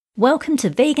Welcome to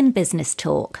Vegan Business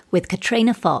Talk with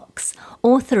Katrina Fox,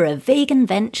 author of Vegan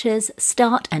Ventures,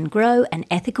 Start and Grow an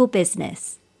Ethical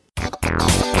Business.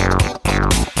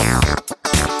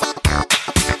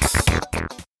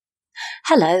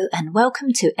 Hello and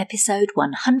welcome to episode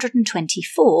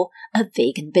 124 of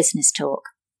Vegan Business Talk.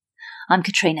 I'm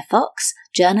Katrina Fox,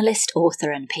 journalist,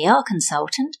 author and PR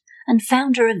consultant and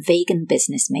founder of Vegan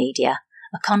Business Media,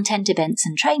 a content, events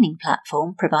and training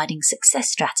platform providing success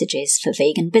strategies for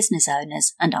vegan business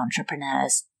owners and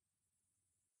entrepreneurs.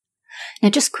 Now,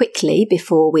 just quickly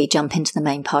before we jump into the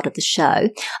main part of the show,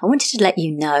 I wanted to let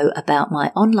you know about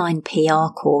my online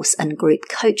PR course and group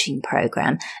coaching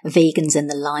program, Vegans in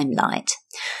the Limelight.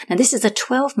 Now, this is a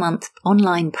 12-month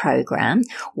online program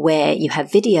where you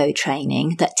have video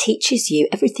training that teaches you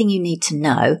everything you need to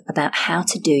know about how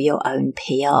to do your own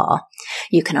PR.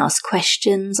 You can ask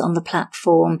questions on the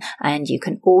platform and you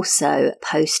can also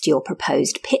post your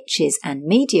proposed pitches and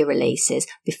media releases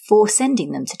before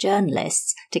sending them to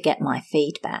journalists to get my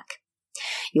feedback.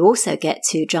 You also get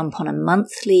to jump on a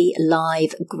monthly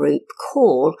live group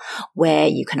call where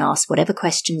you can ask whatever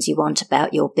questions you want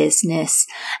about your business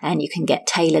and you can get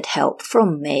tailored help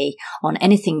from me on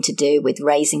anything to do with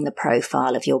raising the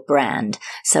profile of your brand.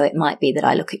 So it might be that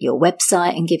I look at your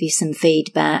website and give you some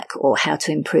feedback, or how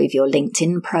to improve your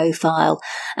LinkedIn profile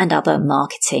and other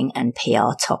marketing and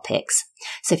PR topics.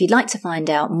 So if you'd like to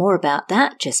find out more about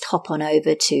that, just hop on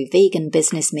over to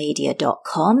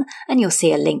veganbusinessmedia.com and you'll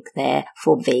see a link there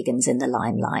for Vegans in the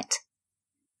Limelight.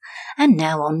 And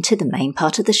now on to the main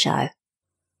part of the show.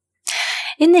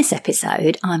 In this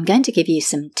episode, I'm going to give you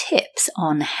some tips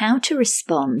on how to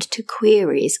respond to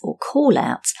queries or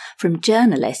call-outs from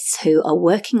journalists who are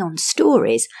working on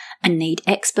stories and need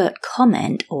expert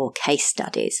comment or case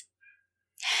studies.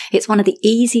 It's one of the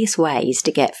easiest ways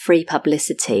to get free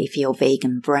publicity for your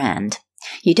vegan brand.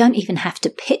 You don't even have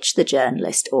to pitch the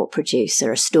journalist or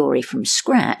producer a story from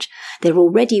scratch. They're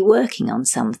already working on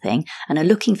something and are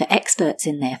looking for experts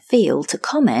in their field to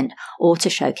comment or to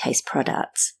showcase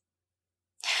products.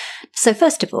 So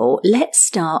first of all, let's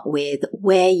start with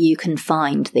where you can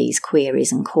find these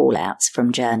queries and call-outs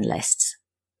from journalists.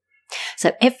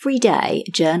 So every day,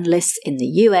 journalists in the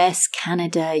US,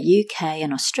 Canada, UK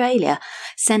and Australia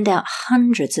send out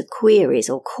hundreds of queries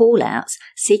or call-outs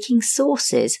seeking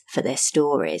sources for their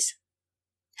stories.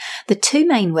 The two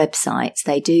main websites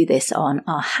they do this on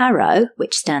are HARO,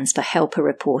 which stands for Help a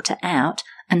Reporter Out,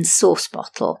 and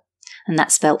SourceBottle, and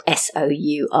that's spelled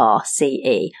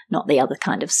S-O-U-R-C-E, not the other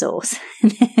kind of sauce.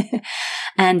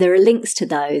 And there are links to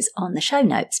those on the show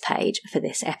notes page for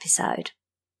this episode.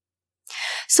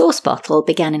 SourceBottle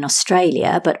began in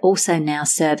Australia but also now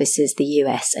services the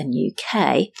US and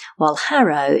UK, while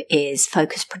HARO is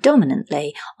focused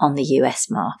predominantly on the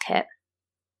US market.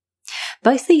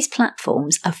 Both these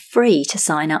platforms are free to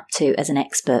sign up to as an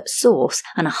expert source,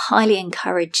 and I highly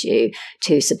encourage you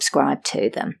to subscribe to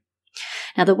them.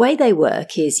 Now, the way they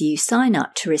work is you sign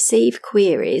up to receive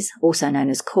queries, also known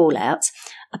as call-outs,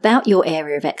 about your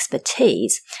area of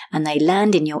expertise, and they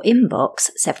land in your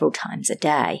inbox several times a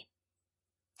day.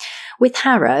 With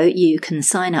HARO, you can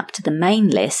sign up to the main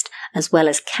list as well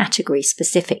as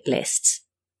category-specific lists.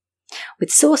 With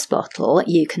SourceBottle,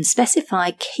 you can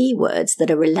specify keywords that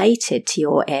are related to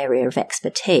your area of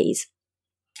expertise.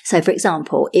 So, for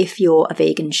example, if you're a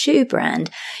vegan shoe brand,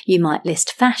 you might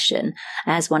list fashion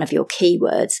as one of your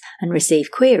keywords and receive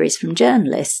queries from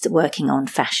journalists working on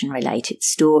fashion-related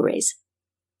stories.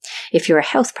 If you're a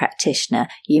health practitioner,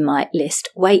 you might list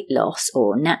weight loss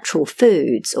or natural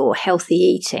foods or healthy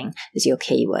eating as your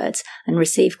keywords and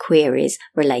receive queries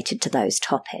related to those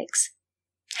topics.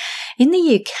 In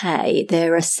the UK,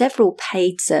 there are several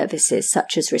paid services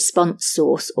such as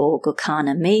ResponseSource or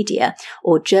Gurkhana Media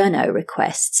or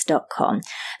journorequests.com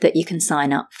that you can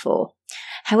sign up for.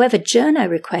 However,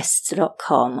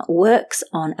 journorequests.com works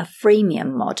on a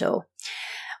freemium model.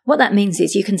 What that means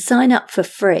is you can sign up for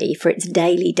free for its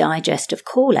daily digest of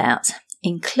call-outs,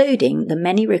 including the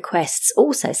many requests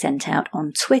also sent out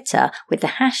on Twitter with the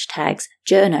hashtags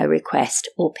JournoRequest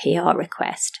or PR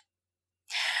request.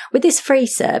 With this free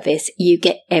service, you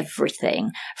get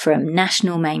everything from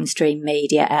national mainstream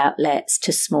media outlets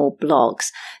to small blogs,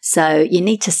 so you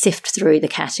need to sift through the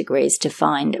categories to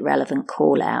find relevant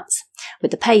call-outs.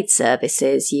 With the paid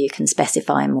services, you can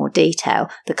specify in more detail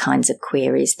the kinds of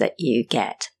queries that you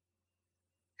get.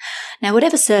 Now,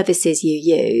 whatever services you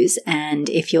use, and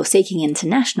if you're seeking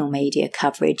international media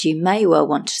coverage, you may well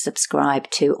want to subscribe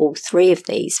to all three of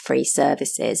these free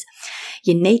services.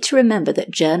 You need to remember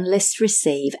that journalists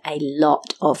receive a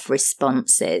lot of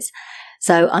responses.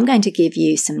 So I'm going to give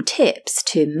you some tips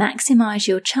to maximise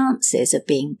your chances of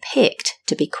being picked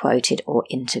to be quoted or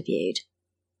interviewed.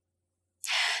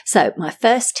 So my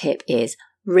first tip is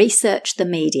research the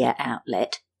media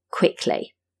outlet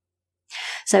quickly.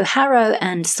 So Harrow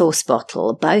and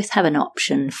Sourcebottle both have an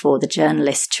option for the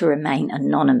journalist to remain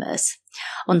anonymous.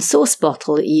 On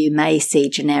Sourcebottle, you may see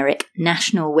generic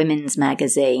National Women's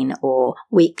Magazine or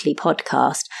Weekly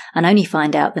Podcast and only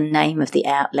find out the name of the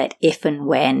outlet if and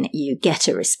when you get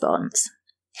a response.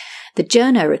 The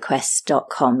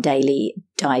journorequests.com Daily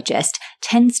Digest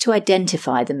tends to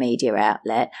identify the media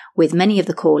outlet, with many of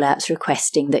the call-outs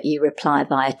requesting that you reply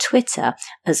via Twitter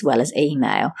as well as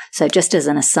email. So just as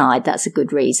an aside, that's a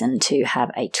good reason to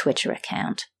have a Twitter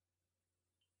account.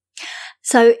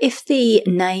 So if the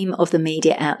name of the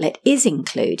media outlet is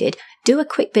included, do a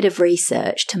quick bit of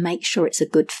research to make sure it's a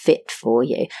good fit for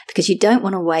you, because you don't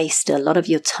want to waste a lot of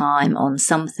your time on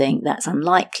something that's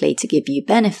unlikely to give you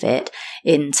benefit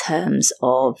in terms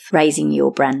of raising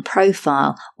your brand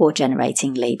profile or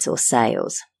generating leads or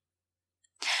sales.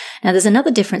 Now, there's another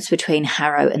difference between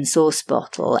Harrow and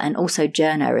Sourcebottle and also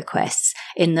Journo Requests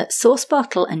in that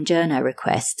Sourcebottle and Journo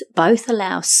Requests both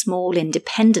allow small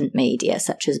independent media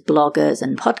such as bloggers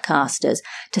and podcasters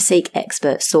to seek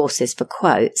expert sources for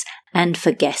quotes and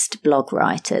for guest blog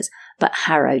writers, but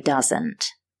Harrow doesn't.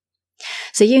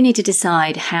 So you need to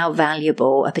decide how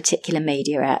valuable a particular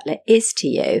media outlet is to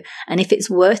you and if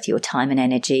it's worth your time and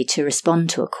energy to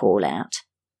respond to a call out.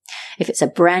 If it's a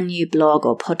brand new blog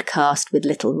or podcast with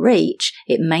little reach,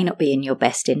 it may not be in your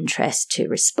best interest to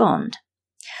respond.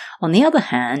 On the other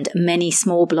hand, many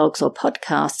small blogs or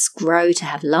podcasts grow to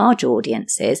have large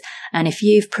audiences, and if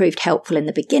you've proved helpful in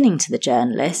the beginning to the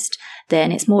journalist,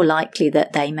 then it's more likely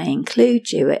that they may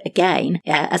include you again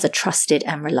as a trusted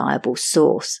and reliable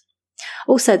source.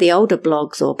 Also, the older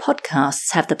blogs or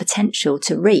podcasts have the potential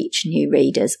to reach new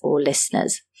readers or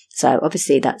listeners. So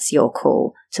obviously that's your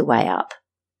call to weigh up.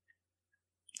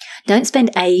 Don't spend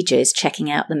ages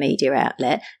checking out the media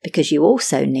outlet, because you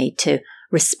also need to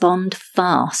respond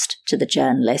fast to the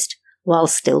journalist while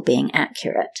still being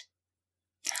accurate.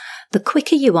 The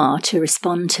quicker you are to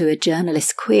respond to a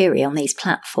journalist's query on these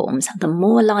platforms, the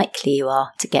more likely you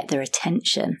are to get their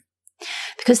attention.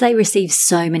 Because they receive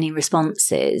so many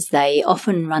responses, they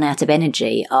often run out of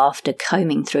energy after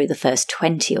combing through the first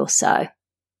 20 or so.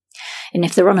 And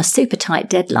if they're on a super tight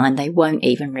deadline, they won't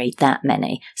even read that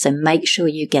many, so make sure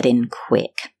you get in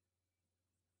quick.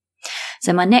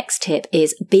 So my next tip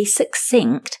is be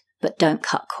succinct, but don't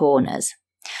cut corners.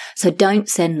 So don't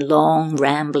send long,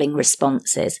 rambling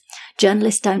responses.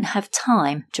 Journalists don't have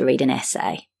time to read an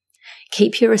essay.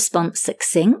 Keep your response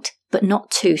succinct, but not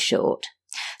too short.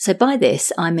 So by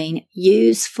this, I mean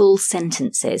use full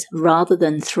sentences rather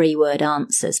than 3-word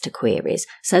answers to queries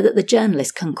so that the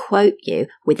journalist can quote you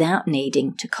without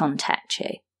needing to contact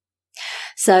you.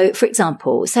 So, for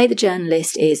example, say the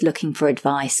journalist is looking for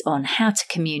advice on how to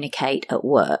communicate at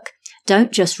work.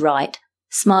 Don't just write,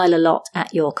 smile a lot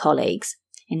at your colleagues.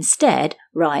 Instead,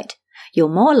 write, you're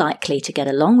more likely to get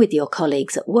along with your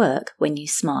colleagues at work when you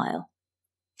smile.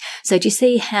 So do you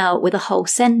see how with a whole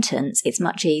sentence it's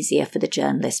much easier for the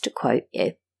journalist to quote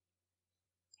you?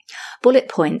 Bullet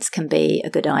points can be a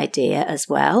good idea as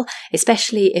well,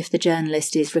 especially if the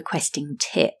journalist is requesting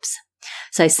tips.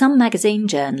 So some magazine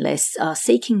journalists are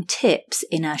seeking tips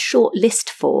in a short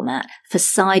list format for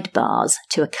sidebars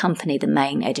to accompany the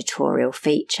main editorial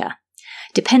feature.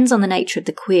 Depends on the nature of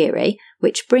the query,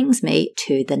 which brings me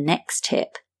to the next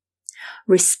tip.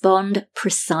 Respond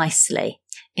precisely.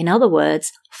 In other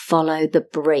words, follow the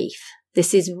brief.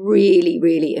 This is really,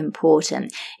 really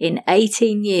important. In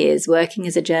 18 years working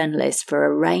as a journalist for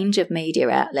a range of media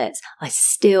outlets, I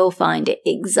still find it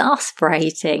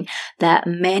exasperating that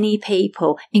many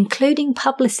people, including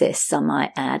publicists, I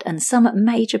might add, and some at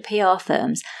major PR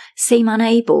firms, seem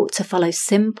unable to follow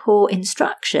simple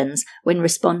instructions when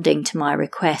responding to my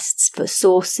requests for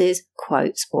sources,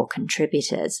 quotes, or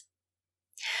contributors.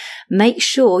 Make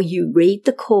sure you read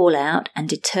the call out and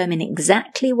determine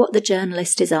exactly what the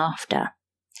journalist is after.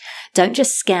 Don't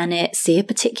just scan it, see a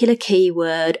particular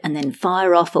keyword, and then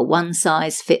fire off a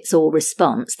one-size-fits-all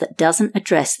response that doesn't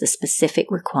address the specific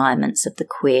requirements of the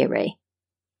query.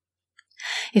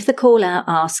 If the call out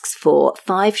asks for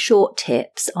 5 short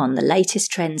tips on the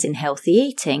latest trends in healthy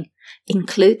eating,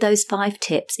 include those 5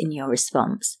 tips in your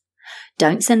response.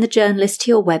 Don't send the journalist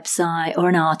to your website or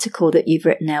an article that you've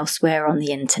written elsewhere on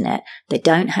the internet. They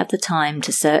don't have the time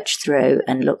to search through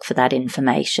and look for that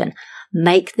information.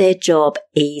 Make their job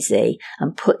easy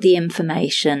and put the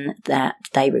information that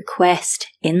they request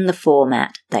in the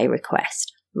format they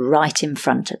request, right in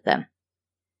front of them.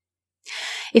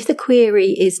 If the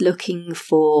query is looking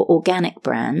for organic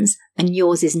brands and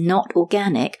yours is not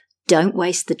organic, don't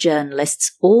waste the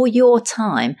journalist's or your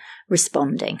time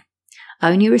responding.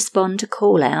 Only respond to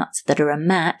call-outs that are a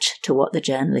match to what the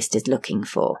journalist is looking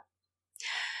for.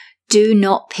 Do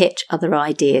not pitch other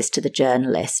ideas to the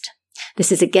journalist.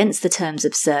 This is against the terms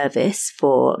of service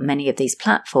for many of these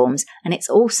platforms, and it's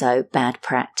also bad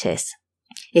practice.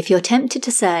 If you're tempted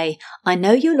to say, I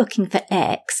know you're looking for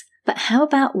X, but how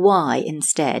about Y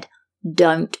instead?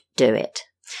 Don't do it.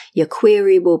 Your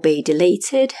query will be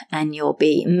deleted and you'll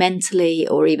be mentally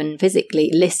or even physically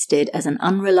listed as an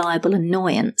unreliable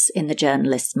annoyance in the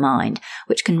journalist's mind,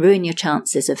 which can ruin your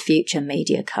chances of future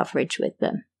media coverage with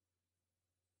them.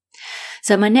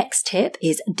 So my next tip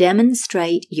is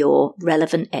demonstrate your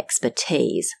relevant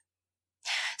expertise.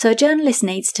 So a journalist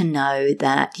needs to know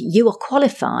that you are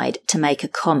qualified to make a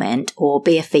comment or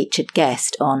be a featured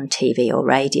guest on TV or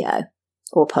radio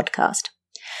or podcast.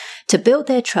 To build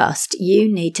their trust,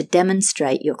 you need to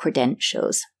demonstrate your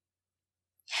credentials.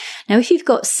 Now, if you've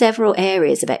got several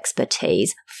areas of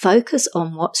expertise, focus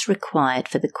on what's required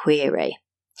for the query.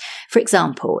 For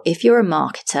example, if you're a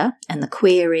marketer and the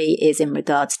query is in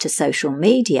regards to social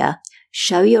media,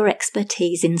 show your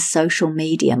expertise in social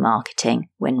media marketing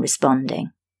when responding.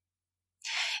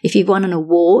 If you've won an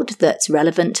award that's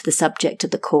relevant to the subject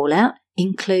of the call-out,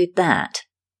 include that.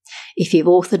 If you've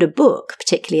authored a book,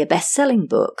 particularly a best-selling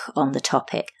book on the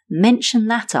topic, mention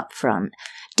that up front.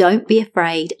 Don't be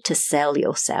afraid to sell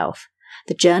yourself.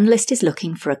 The journalist is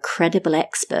looking for a credible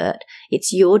expert.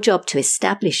 It's your job to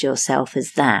establish yourself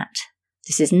as that.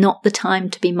 This is not the time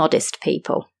to be modest,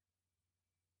 people.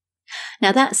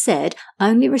 Now, that said,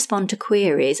 only respond to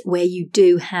queries where you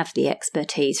do have the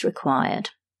expertise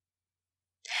required.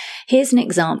 Here's an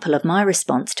example of my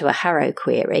response to a HARO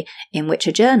query in which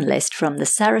a journalist from the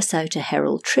Sarasota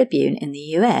Herald Tribune in the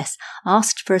US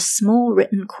asked for a small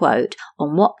written quote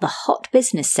on what the hot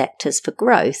business sectors for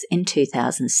growth in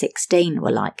 2016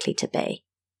 were likely to be.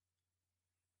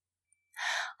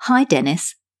 Hi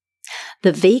Dennis.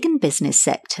 The vegan business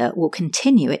sector will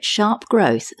continue its sharp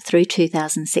growth through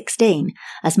 2016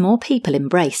 as more people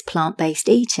embrace plant-based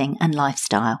eating and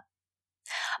lifestyle.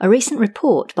 A recent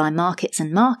report by Markets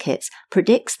and Markets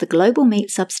predicts the global meat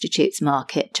substitutes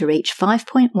market to reach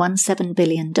 $5.17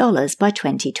 billion by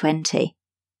 2020.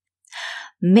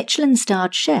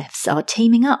 Michelin-starred chefs are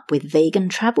teaming up with vegan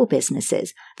travel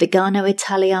businesses, Vegano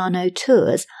Italiano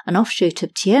Tours, an offshoot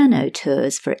of Tierno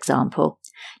Tours, for example,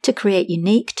 to create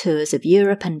unique tours of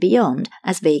Europe and beyond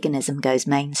as veganism goes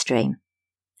mainstream.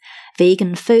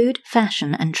 Vegan food,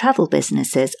 fashion and travel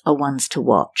businesses are ones to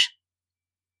watch.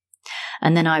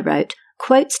 And then I wrote,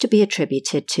 quotes to be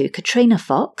attributed to Katrina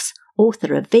Fox,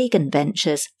 author of Vegan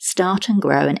Ventures, Start and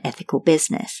Grow an Ethical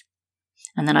Business.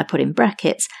 And then I put in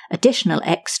brackets, additional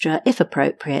extra, if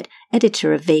appropriate,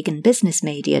 editor of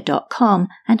veganbusinessmedia.com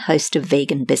and host of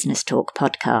Vegan Business Talk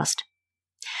podcast.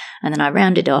 And then I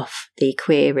rounded off the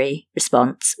query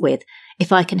response with,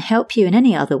 if I can help you in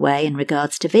any other way in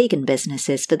regards to vegan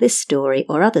businesses for this story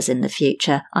or others in the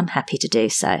future, I'm happy to do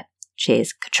so.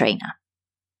 Cheers, Katrina.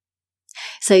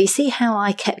 So you see how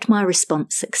I kept my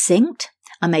response succinct,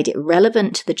 I made it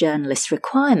relevant to the journalist's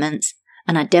requirements,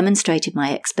 and I demonstrated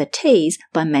my expertise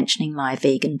by mentioning my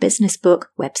vegan business book,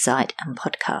 website and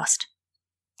podcast.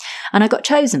 And I got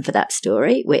chosen for that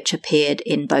story, which appeared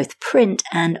in both print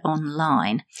and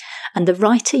online. And the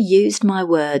writer used my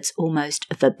words almost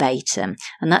verbatim,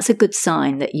 and that's a good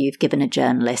sign that you've given a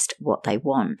journalist what they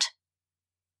want.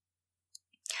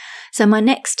 So my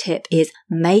next tip is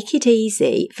make it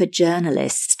easy for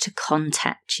journalists to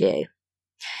contact you.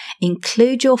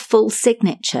 Include your full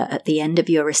signature at the end of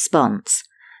your response.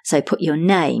 So put your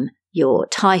name, your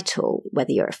title,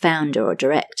 whether you're a founder or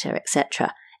director,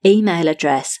 etc., email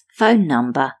address, phone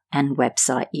number, and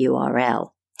website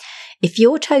URL. If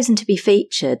you're chosen to be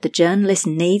featured, the journalist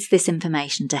needs this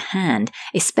information to hand,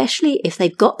 especially if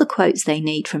they've got the quotes they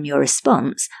need from your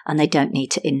response and they don't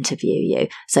need to interview you.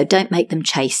 So don't make them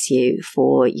chase you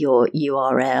for your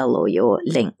URL or your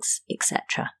links,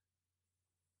 etc.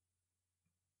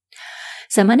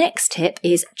 So my next tip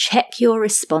is check your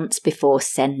response before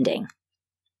sending.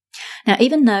 Now,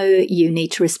 even though you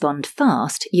need to respond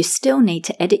fast, you still need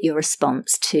to edit your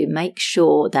response to make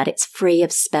sure that it's free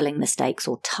of spelling mistakes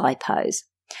or typos.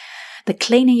 The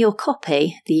cleaner your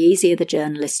copy, the easier the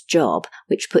journalist's job,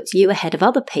 which puts you ahead of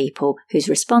other people whose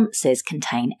responses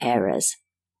contain errors.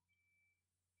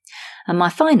 And my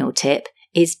final tip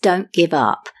is don't give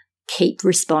up. Keep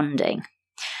responding.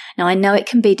 Now, I know it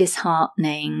can be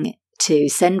disheartening to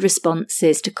send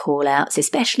responses to call-outs,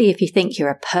 especially if you think you're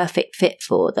a perfect fit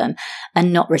for them,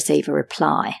 and not receive a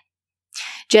reply.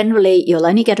 Generally, you'll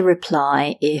only get a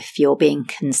reply if you're being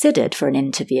considered for an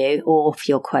interview or for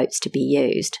your quotes to be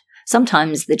used.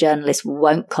 Sometimes the journalist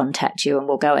won't contact you and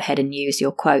will go ahead and use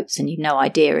your quotes and you've no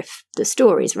idea if the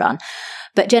story's run.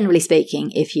 But generally speaking,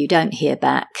 if you don't hear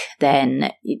back,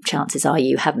 then chances are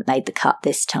you haven't made the cut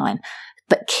this time.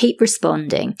 But keep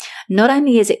responding. Not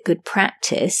only is it good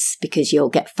practice because you'll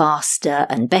get faster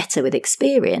and better with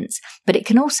experience, but it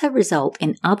can also result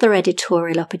in other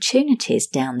editorial opportunities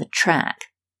down the track.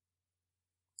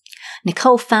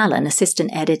 Nicole Fallon, assistant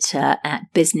editor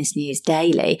at Business News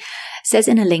Daily, says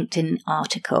in a LinkedIn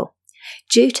article,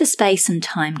 "Due to space and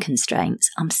time constraints,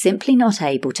 I'm simply not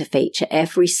able to feature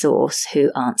every source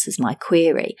who answers my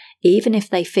query, even if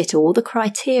they fit all the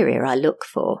criteria I look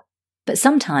for. But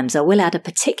sometimes I will add a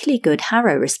particularly good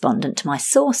Harrow respondent to my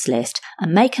source list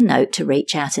and make a note to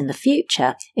reach out in the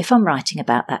future if I'm writing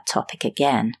about that topic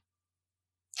again."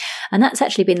 And that's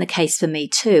actually been the case for me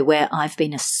too, where I've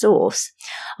been a source.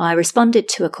 I responded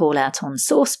to a call out on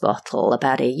SourceBottle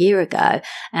about a year ago,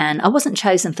 and I wasn't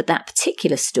chosen for that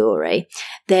particular story.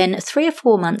 Then 3 or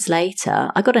 4 months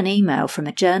later, I got an email from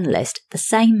a journalist at the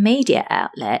same media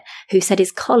outlet who said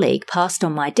his colleague passed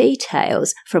on my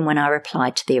details from when I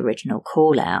replied to the original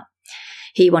call out.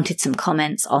 He wanted some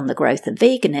comments on the growth of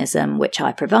veganism, which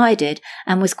I provided,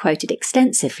 and was quoted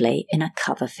extensively in a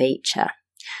cover feature.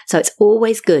 So it's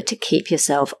always good to keep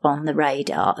yourself on the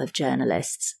radar of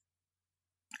journalists.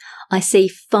 I see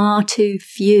far too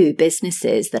few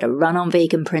businesses that are run on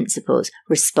vegan principles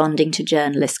responding to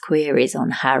journalist queries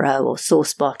on Harrow or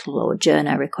SourceBottle or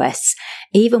journo requests,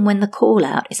 even when the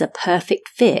call-out is a perfect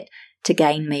fit to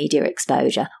gain media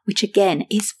exposure, which again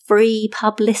is free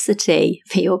publicity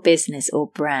for your business or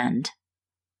brand.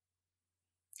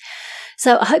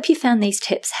 So I hope you found these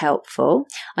tips helpful.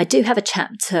 I do have a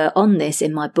chapter on this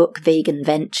in my book, Vegan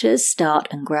Ventures, Start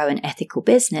and Grow an Ethical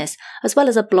Business, as well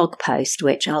as a blog post,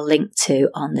 which I'll link to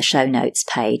on the show notes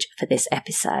page for this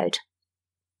episode.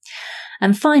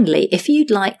 And finally, if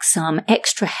you'd like some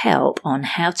extra help on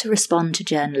how to respond to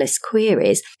journalist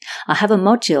queries, I have a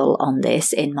module on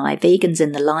this in my Vegans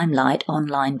in the Limelight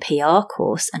online PR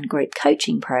course and group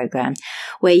coaching program,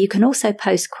 where you can also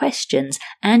post questions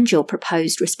and your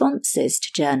proposed responses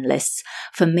to journalists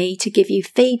for me to give you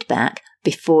feedback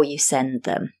before you send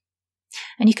them.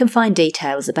 And you can find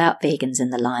details about Vegans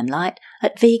in the Limelight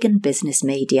at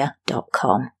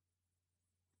veganbusinessmedia.com.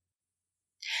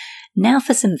 Now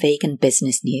for some vegan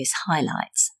business news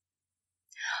highlights.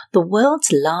 The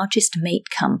world's largest meat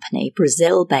company,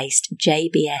 Brazil-based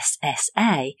JBS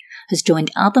SA, has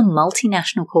joined other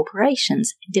multinational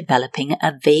corporations in developing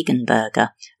a vegan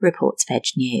burger, reports Veg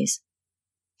News.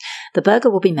 The burger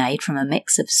will be made from a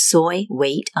mix of soy,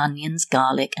 wheat, onions,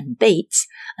 garlic and beets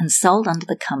and sold under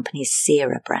the company's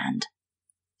Sera brand.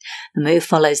 The move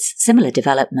follows similar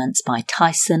developments by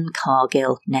Tyson,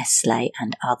 Cargill, Nestlé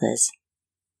and others.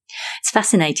 It's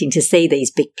fascinating to see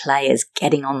these big players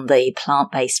getting on the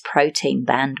plant-based protein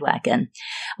bandwagon.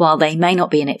 While they may not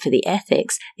be in it for the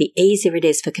ethics, the easier it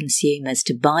is for consumers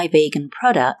to buy vegan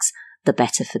products, the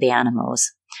better for the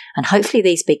animals. And hopefully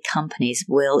these big companies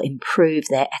will improve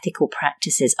their ethical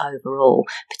practices overall,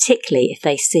 particularly if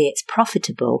they see it's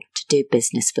profitable to do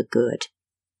business for good.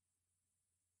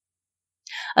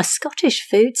 A Scottish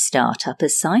food startup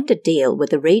has signed a deal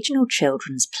with a regional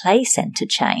children's play centre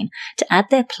chain to add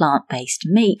their plant-based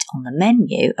meat on the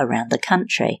menu around the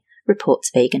country, reports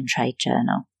Vegan Trade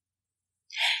Journal.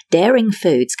 Daring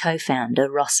Foods co-founder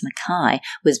Ross Mackay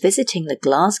was visiting the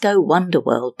Glasgow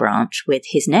Wonderworld branch with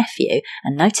his nephew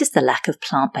and noticed the lack of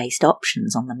plant-based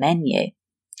options on the menu.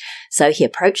 So he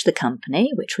approached the company,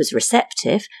 which was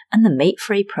receptive, and the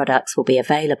meat-free products will be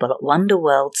available at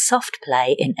Wonderworld Soft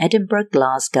Play in Edinburgh,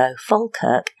 Glasgow,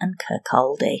 Falkirk and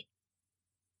Kirkcaldy.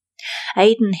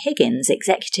 Aidan Higgins,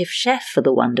 executive chef for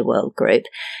the Wonderworld Group,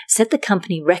 said the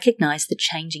company recognised the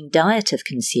changing diet of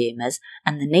consumers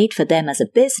and the need for them as a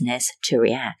business to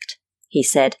react. He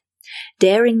said,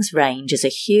 "Daring's range is a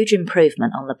huge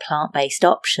improvement on the plant-based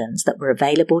options that were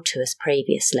available to us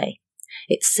previously.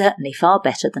 It's certainly far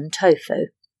better than tofu.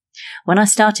 When I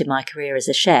started my career as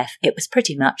a chef, it was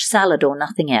pretty much salad or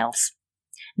nothing else.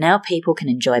 Now people can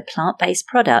enjoy plant-based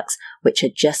products which are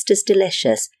just as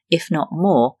delicious, if not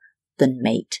more, than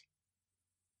meat."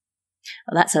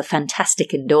 Well, that's a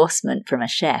fantastic endorsement from a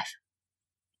chef.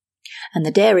 And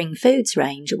the Daring Foods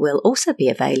range will also be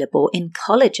available in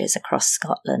colleges across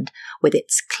Scotland, with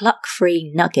its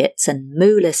cluck-free nuggets and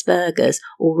mooless burgers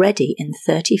already in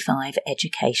 35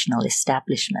 educational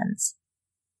establishments.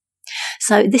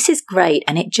 So this is great,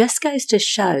 and it just goes to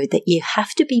show that you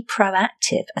have to be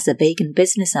proactive as a vegan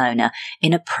business owner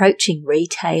in approaching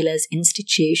retailers,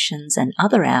 institutions and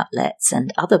other outlets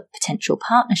and other potential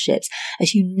partnerships,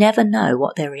 as you never know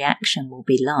what their reaction will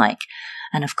be like.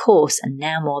 And of course, and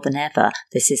now more than ever,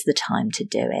 this is the time to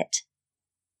do it.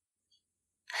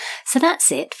 So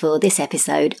that's it for this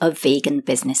episode of Vegan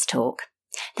Business Talk.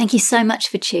 Thank you so much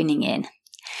for tuning in.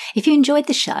 If you enjoyed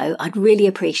the show, I'd really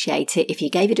appreciate it if you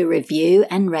gave it a review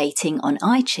and rating on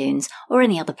iTunes or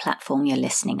any other platform you're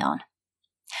listening on.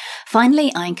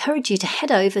 Finally, I encourage you to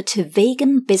head over to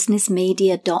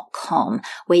veganbusinessmedia.com,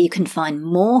 where you can find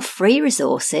more free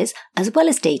resources as well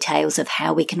as details of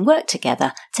how we can work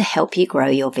together to help you grow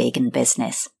your vegan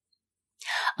business.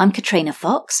 I'm Katrina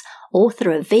Fox,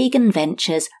 author of Vegan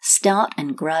Ventures, Start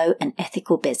and Grow an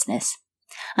Ethical Business.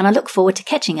 And I look forward to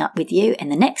catching up with you in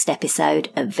the next episode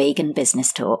of Vegan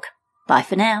Business Talk. Bye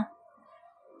for now.